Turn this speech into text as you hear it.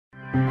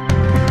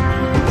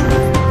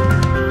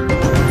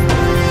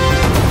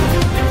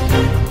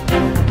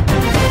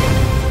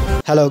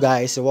Hello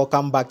guys, so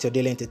welcome back to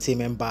Daily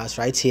Entertainment Bars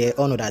right here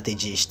on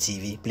GH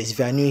TV. Please, if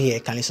you are new here,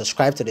 kindly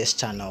subscribe to this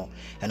channel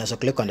and also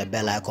click on the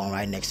bell icon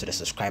right next to the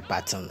subscribe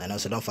button. And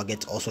also don't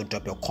forget to also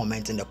drop your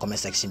comment in the comment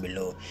section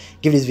below.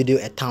 Give this video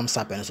a thumbs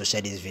up and also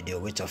share this video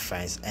with your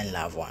friends and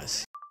loved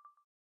ones.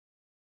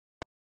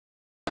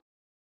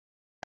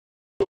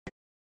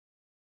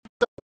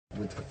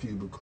 With a few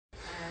because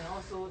and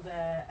also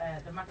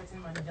the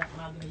marketing manager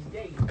Malcolm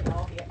Day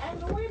out here,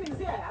 and the way he's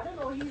there, I don't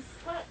know, he's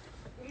quite,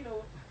 he's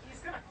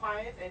kind of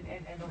quiet and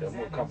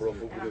observant, and I'm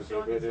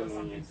sure he's got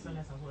something to tell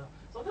us as well.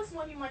 So this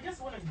one you might just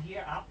want to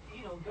gear up,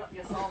 got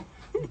yourself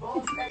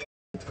balls.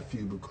 with a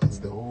few because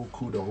the whole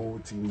crew, the whole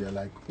team, they're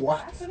like, what?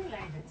 I actually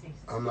like the taste.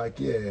 I'm like,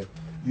 yeah,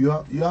 you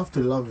have to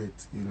love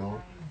it,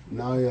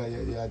 Now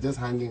you're just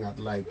hanging at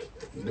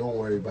don't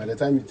worry. By the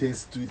time you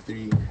taste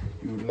 2-3,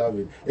 you would love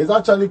it. It's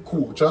actually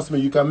cool. Trust me,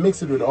 you can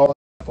mix it with all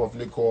type of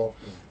liquor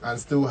and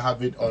still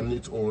have it on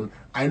its own.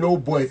 I know,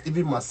 boys,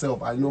 even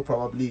myself, I know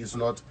probably it's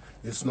not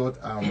it's not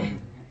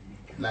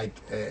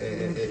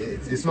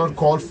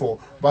called for.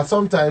 But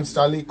sometimes,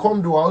 Charlie,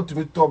 come do out to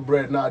the top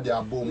bread now. They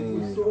are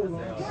boom.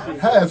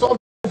 Hey, so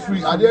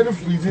free. I didn't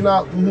freeze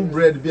in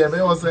bread. Be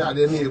I say I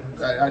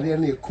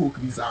didn't cook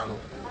this.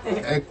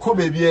 And cook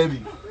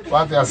baby.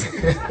 What I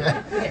say?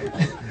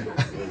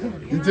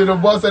 It's the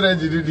boss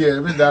energy did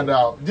here. With that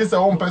now, just a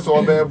one person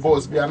or a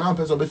boss. Be another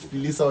person be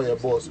feeling so your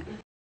boss.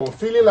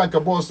 Feeling like a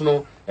boss,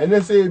 no. And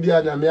then say be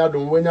a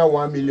don't win a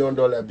 $1 million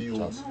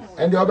bill.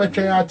 And the other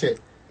try at it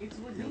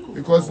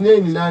because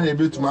name none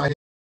able to my.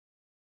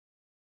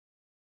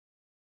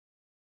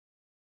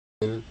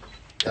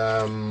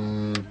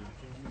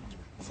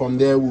 From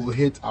there we'll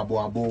hit Abu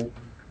Abu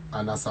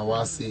and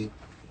Asawasi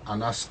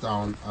and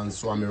Ashtown and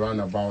Swami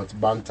Roundabout,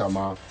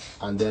 Bantama,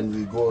 and then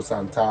we go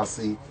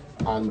Santasi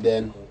and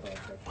then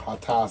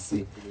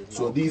Hatasi.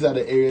 So these are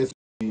the areas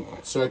we'll be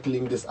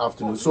circling this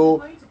afternoon.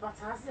 So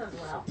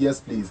yes,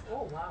 please.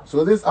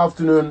 So this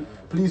afternoon,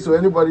 please, so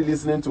anybody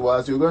listening to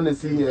us, you're going to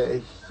see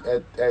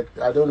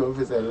I don't know if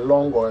it's a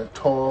long or a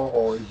tall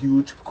or a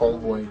huge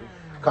convoy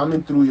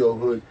coming through your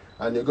hood,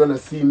 and you're going to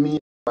see me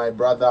and my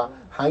brother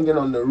hanging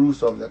on the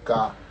roofs of the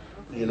car,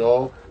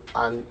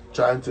 and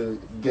trying to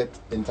get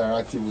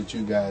interactive with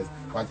you guys.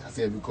 Like I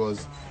said,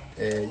 because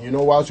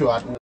whilst you're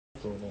at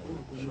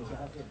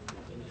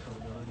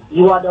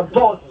you are the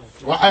boss.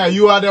 Well,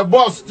 you are the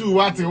boss too.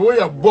 What? Who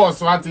your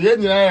boss? What?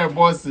 You are your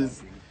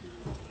bosses.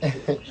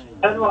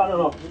 Everyone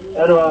know.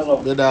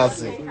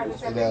 That's it.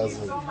 That's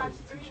it. So much,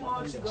 3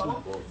 more to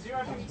go.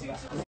 032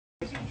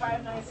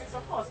 596.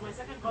 Of course, my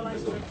second caller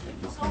is 20.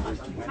 Thank you so much.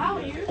 How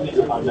are you?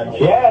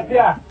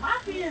 Yeah.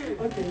 Happy.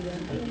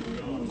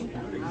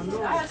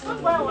 I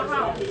stood by one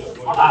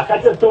house.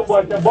 Catch a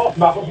Stonebwoy, the boss,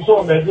 my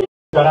official message.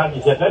 Let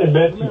him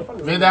bet you.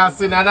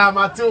 That's it.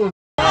 I'm too.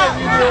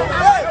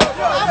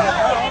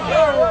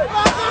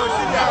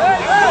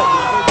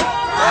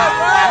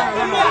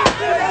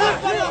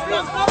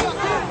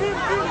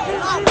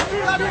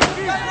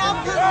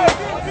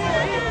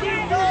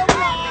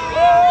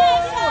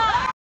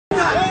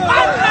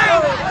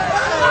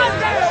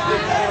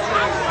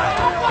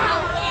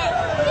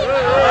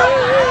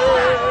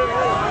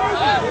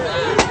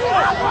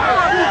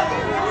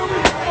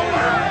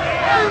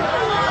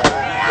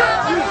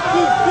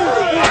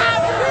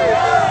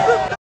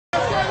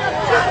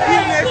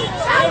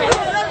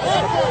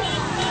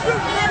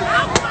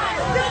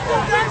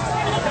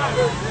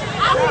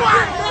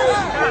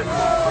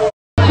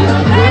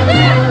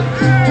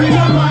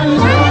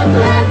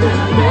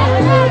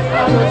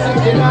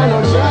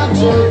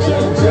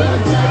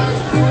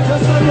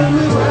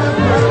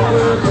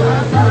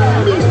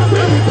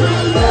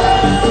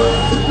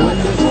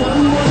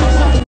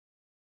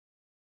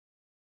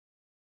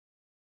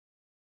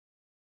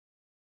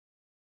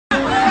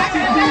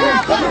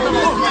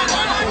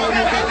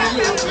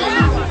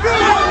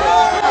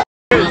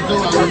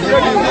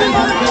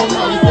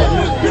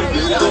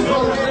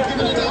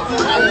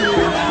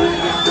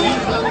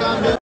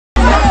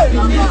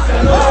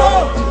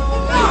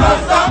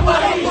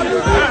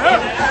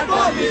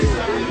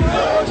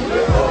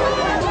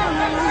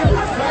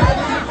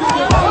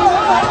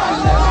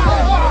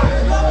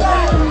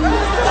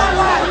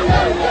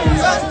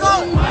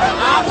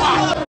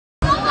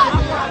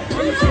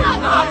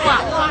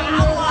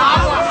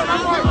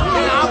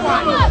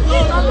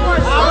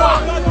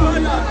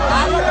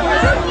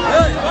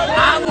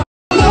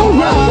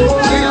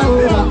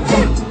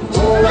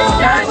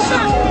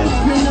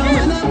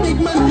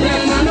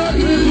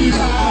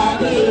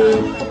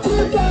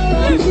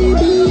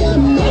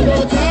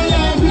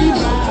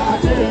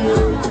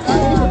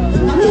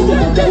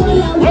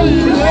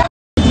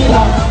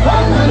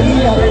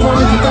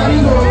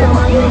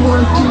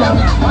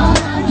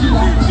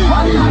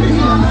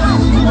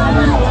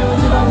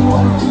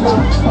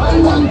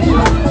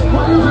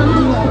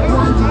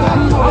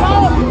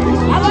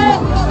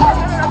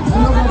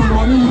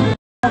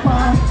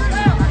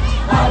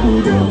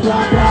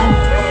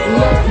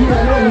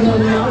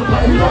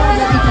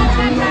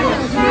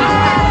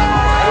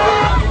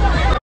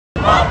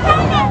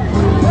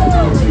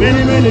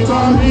 Many, many,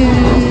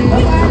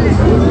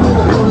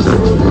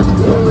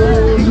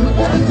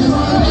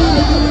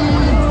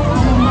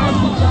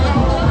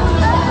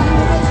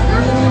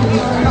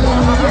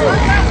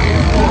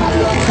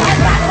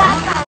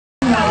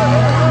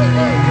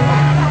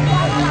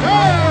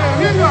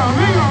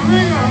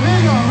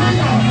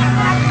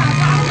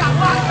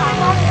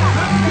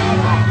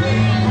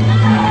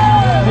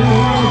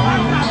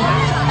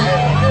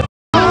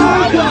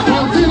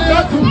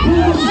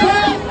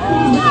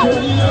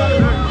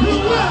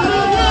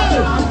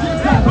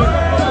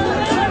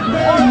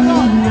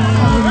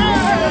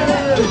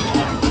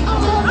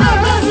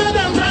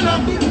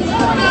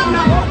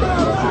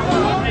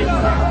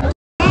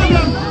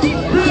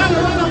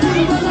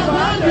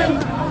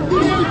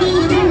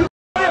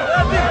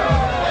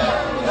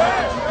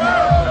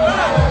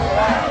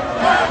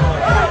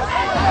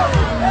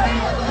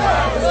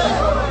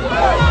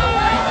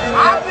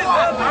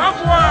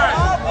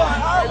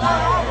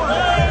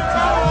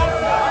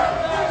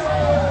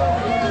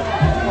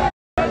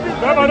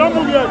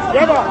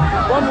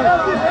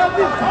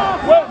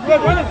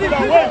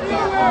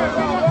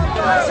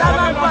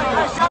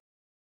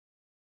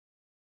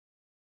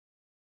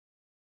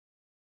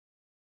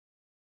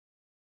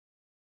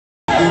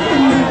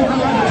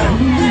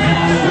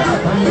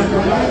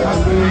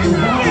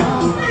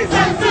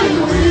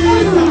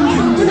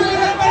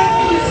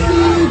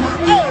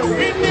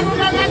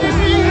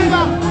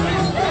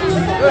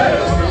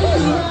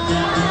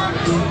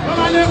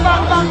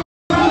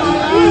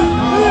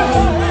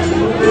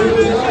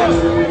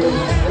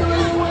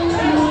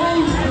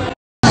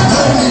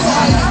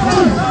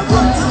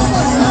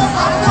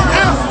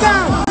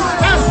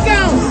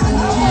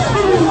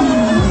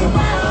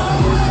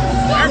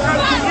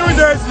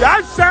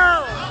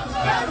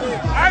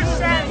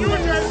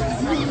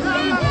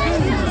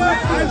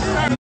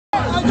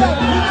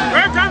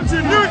 Welcome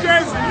to New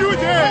Jersey, New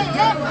Jersey.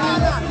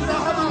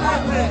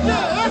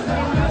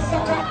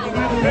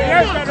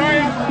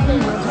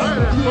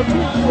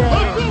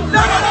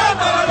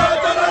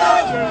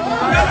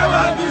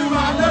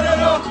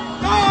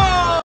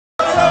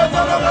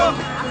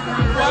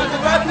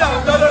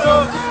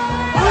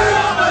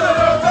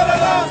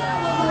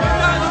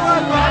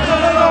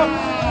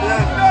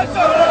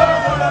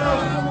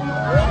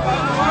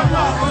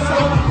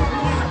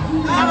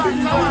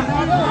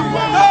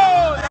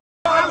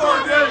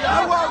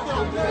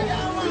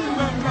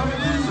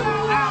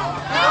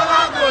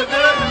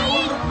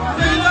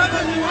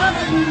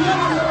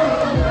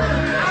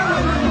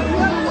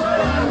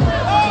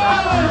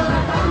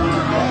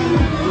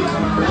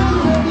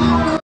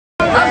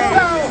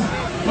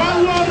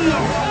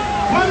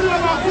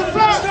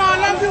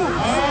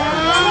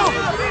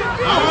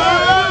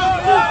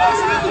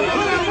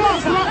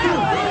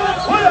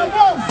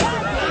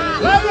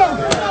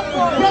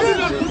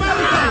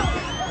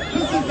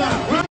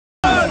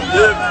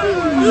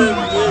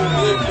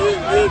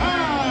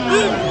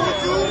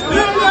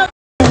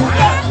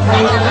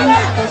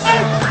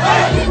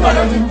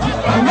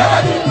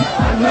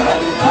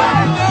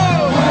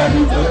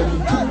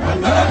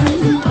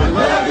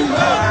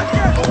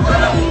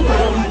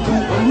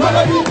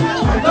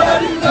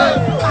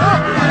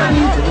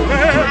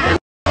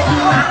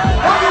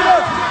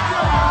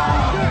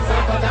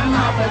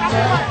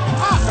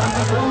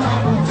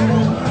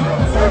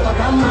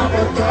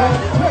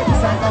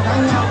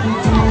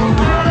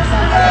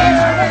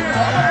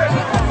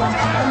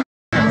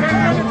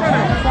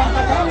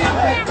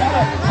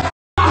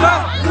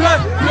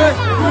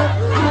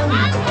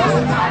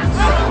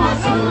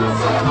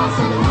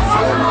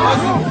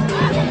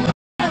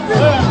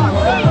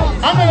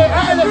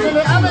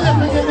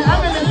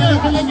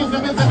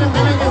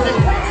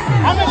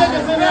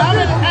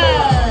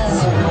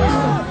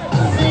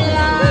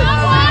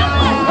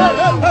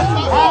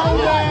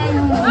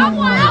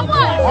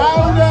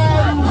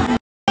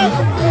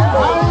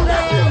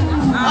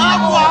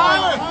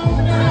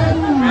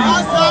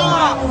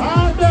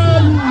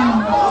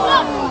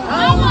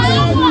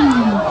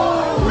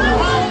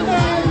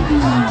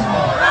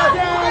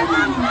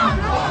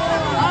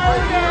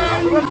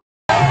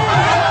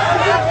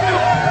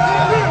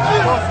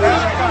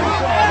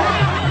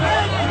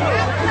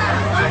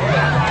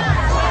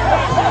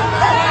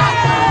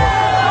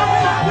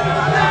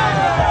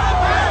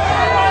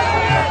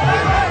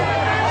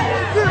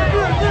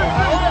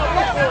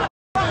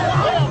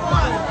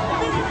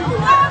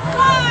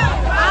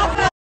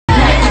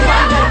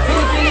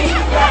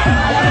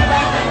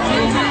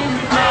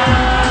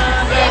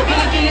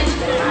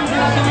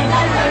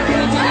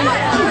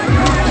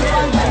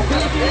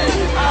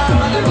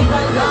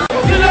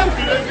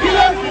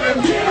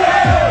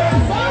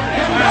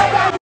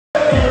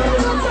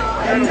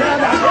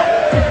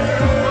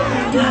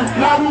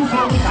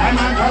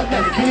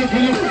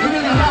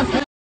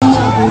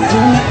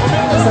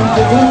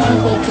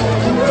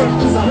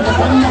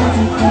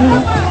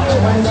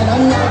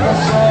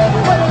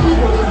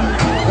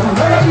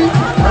 Ready?